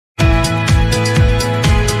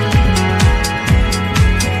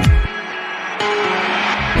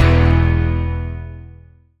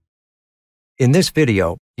In this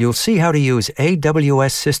video, you'll see how to use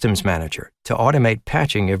AWS Systems Manager to automate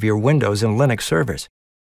patching of your Windows and Linux servers,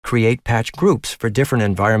 create patch groups for different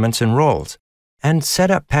environments and roles, and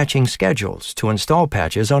set up patching schedules to install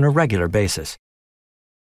patches on a regular basis.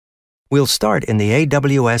 We'll start in the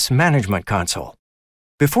AWS Management Console.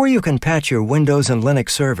 Before you can patch your Windows and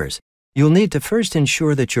Linux servers, you'll need to first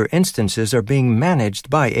ensure that your instances are being managed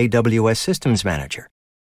by AWS Systems Manager.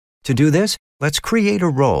 To do this, let's create a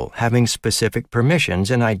role having specific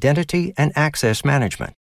permissions in Identity and Access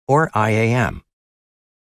Management, or IAM.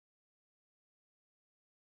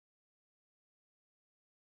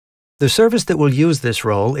 The service that will use this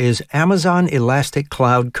role is Amazon Elastic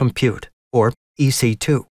Cloud Compute, or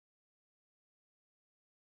EC2.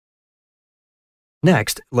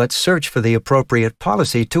 Next, let's search for the appropriate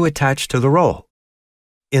policy to attach to the role.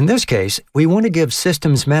 In this case, we want to give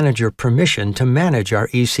Systems Manager permission to manage our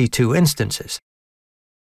EC2 instances.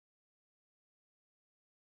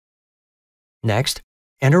 Next,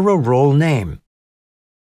 enter a role name.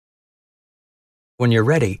 When you're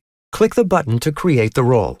ready, click the button to create the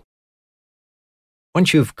role.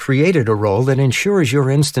 Once you've created a role that ensures your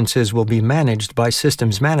instances will be managed by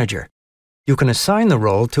Systems Manager, you can assign the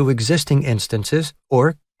role to existing instances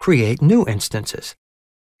or create new instances.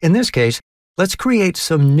 In this case, let's create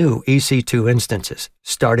some new EC2 instances,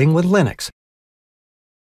 starting with Linux.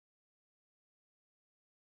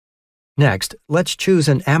 Next, let's choose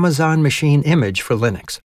an Amazon machine image for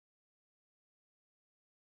Linux.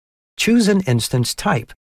 Choose an instance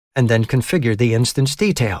type, and then configure the instance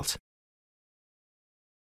details.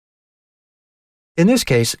 In this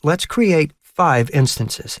case, let's create 5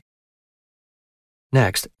 instances.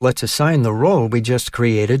 Next, let's assign the role we just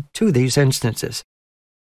created to these instances.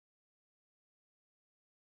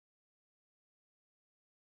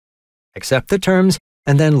 Accept the terms,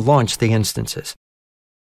 and then launch the instances.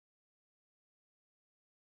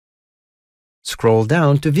 Scroll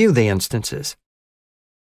down to view the instances.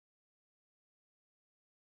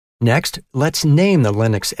 Next, let's name the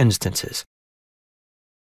Linux instances.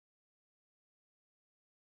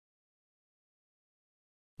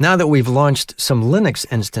 Now that we've launched some Linux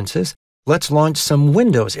instances, let's launch some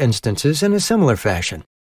Windows instances in a similar fashion.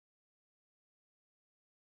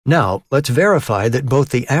 Now, let's verify that both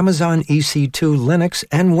the Amazon EC2 Linux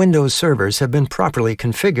and Windows servers have been properly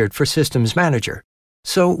configured for Systems Manager,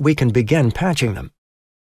 so we can begin patching them.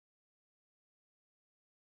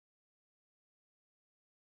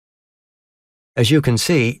 As you can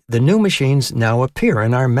see, the new machines now appear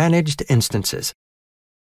in our managed instances.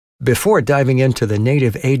 Before diving into the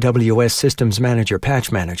native AWS Systems Manager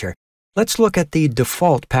Patch Manager, let's look at the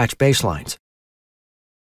default patch baselines.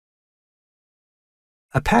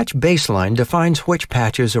 A patch baseline defines which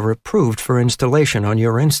patches are approved for installation on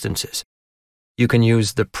your instances. You can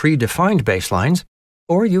use the predefined baselines,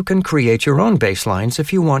 or you can create your own baselines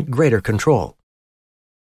if you want greater control.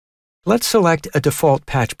 Let's select a default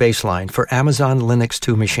patch baseline for Amazon Linux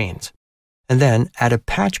 2 machines, and then add a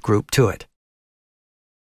patch group to it.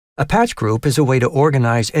 A patch group is a way to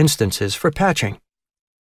organize instances for patching.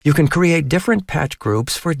 You can create different patch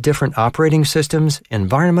groups for different operating systems,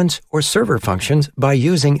 environments, or server functions by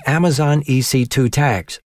using Amazon EC2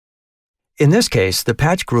 tags. In this case, the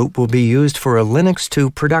patch group will be used for a Linux 2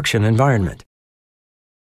 production environment.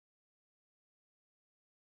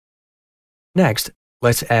 Next,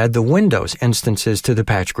 let's add the Windows instances to the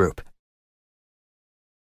patch group.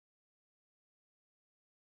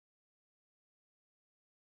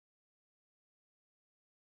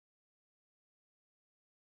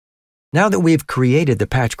 Now that we've created the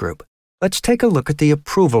patch group, let's take a look at the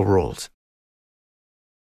approval rules.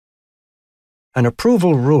 An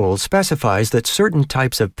approval rule specifies that certain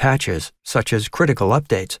types of patches, such as critical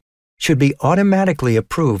updates, should be automatically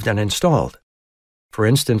approved and installed. For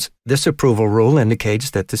instance, this approval rule indicates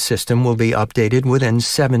that the system will be updated within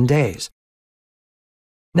 7 days.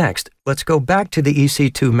 Next, let's go back to the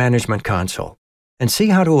EC2 Management Console and see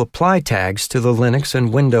how to apply tags to the Linux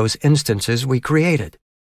and Windows instances we created.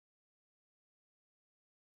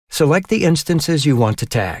 Select the instances you want to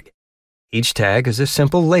tag. Each tag is a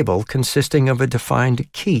simple label consisting of a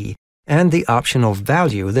defined key and the optional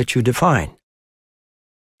value that you define.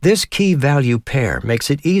 This key-value pair makes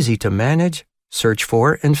it easy to manage, search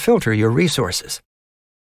for, and filter your resources.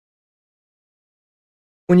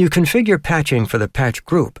 When you configure patching for the patch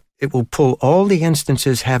group, it will pull all the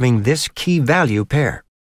instances having this key-value pair.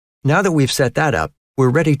 Now that we've set that up, we're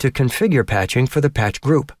ready to configure patching for the patch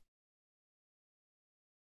group.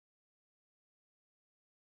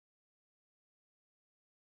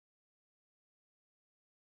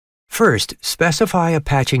 First, specify a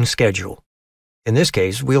patching schedule. In this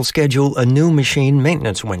case, we'll schedule a new machine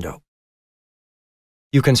maintenance window.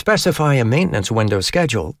 You can specify a maintenance window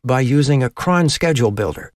schedule by using a cron schedule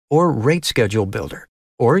builder or rate schedule builder,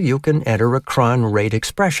 or you can enter a cron rate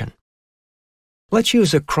expression. Let's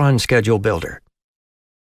use a cron schedule builder.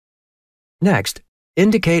 Next,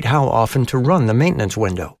 indicate how often to run the maintenance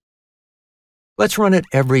window. Let's run it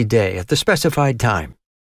every day at the specified time.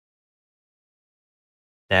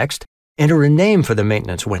 Next, enter a name for the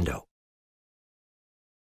maintenance window.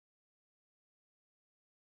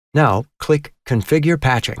 Now, click Configure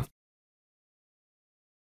Patching.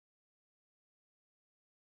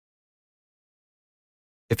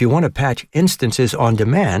 If you want to patch instances on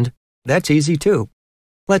demand, that's easy too.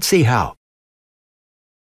 Let's see how.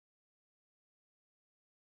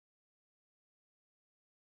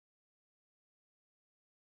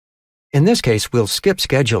 In this case, we'll skip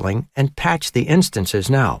scheduling and patch the instances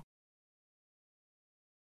now.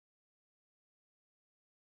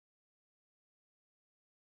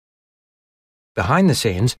 Behind the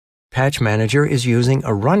scenes, Patch Manager is using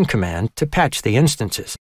a run command to patch the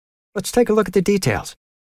instances. Let's take a look at the details.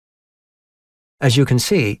 As you can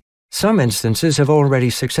see, some instances have already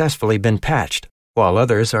successfully been patched, while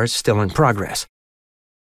others are still in progress.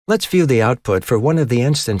 Let's view the output for one of the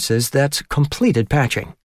instances that's completed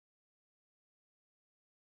patching.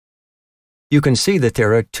 You can see that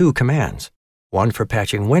there are two commands, one for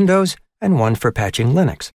patching Windows and one for patching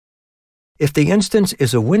Linux. If the instance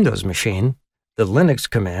is a Windows machine, the Linux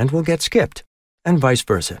command will get skipped, and vice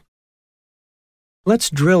versa. Let's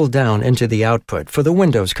drill down into the output for the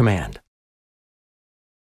Windows command.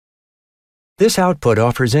 This output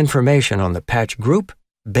offers information on the patch group,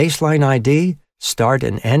 baseline ID, start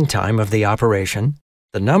and end time of the operation,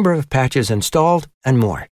 the number of patches installed, and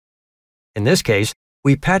more. In this case,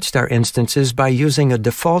 we patched our instances by using a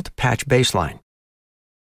default patch baseline.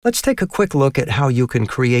 Let's take a quick look at how you can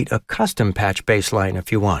create a custom patch baseline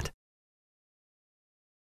if you want.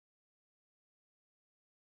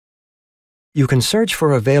 You can search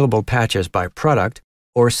for available patches by product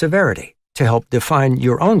or severity to help define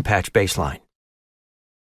your own patch baseline.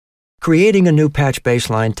 Creating a new patch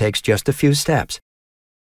baseline takes just a few steps.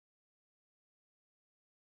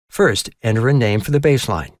 First, enter a name for the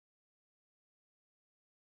baseline.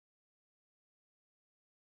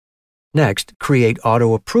 Next, create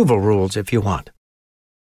auto-approval rules if you want.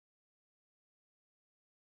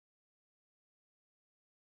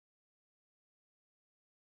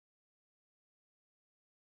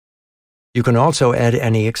 You can also add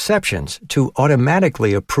any exceptions to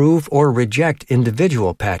automatically approve or reject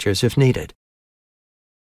individual patches if needed.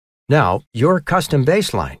 Now, your custom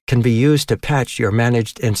baseline can be used to patch your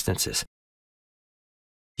managed instances.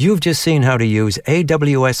 You've just seen how to use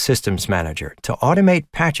AWS Systems Manager to automate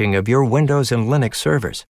patching of your Windows and Linux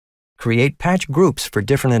servers, create patch groups for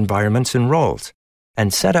different environments and roles,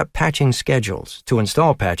 and set up patching schedules to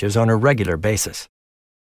install patches on a regular basis.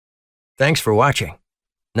 Thanks for watching.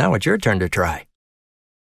 Now it's your turn to try.